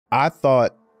I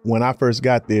thought when I first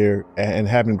got there, and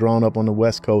having grown up on the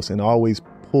West Coast and always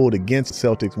pulled against the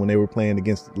Celtics when they were playing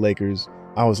against the Lakers,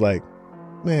 I was like,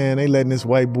 man, they letting this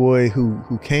white boy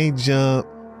who can't jump,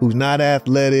 who's not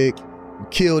athletic,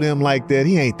 kill them like that.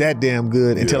 He ain't that damn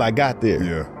good until I got there.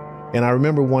 Yeah. And I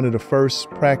remember one of the first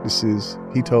practices,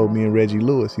 he told me and Reggie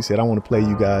Lewis, he said, I want to play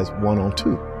you guys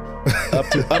 1-on-2. up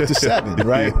to 7,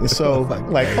 right? And so,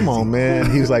 like, come on, man.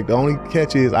 He was like, the only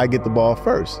catch is I get the ball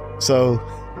first. So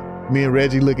me and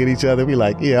Reggie look at each other, we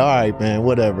like, yeah, all right, man,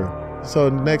 whatever. So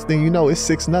the next thing you know, it's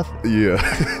 6-0.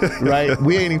 Yeah. Right?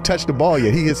 We ain't even touched the ball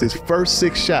yet. He hits his first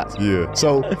 6 shots. Yeah.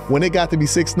 So when it got to be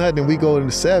 6-0 and we go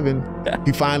into 7,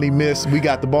 he finally missed. We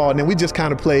got the ball. And then we just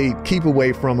kind of played keep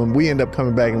away from him. We end up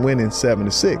coming back and winning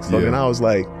 7-6. So then I was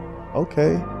like,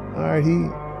 okay, all right,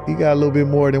 he got a little bit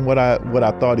more than what I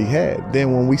thought he had.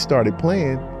 Then when we started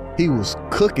playing, he was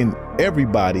cooking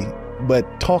everybody,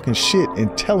 but talking shit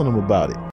and telling them about it.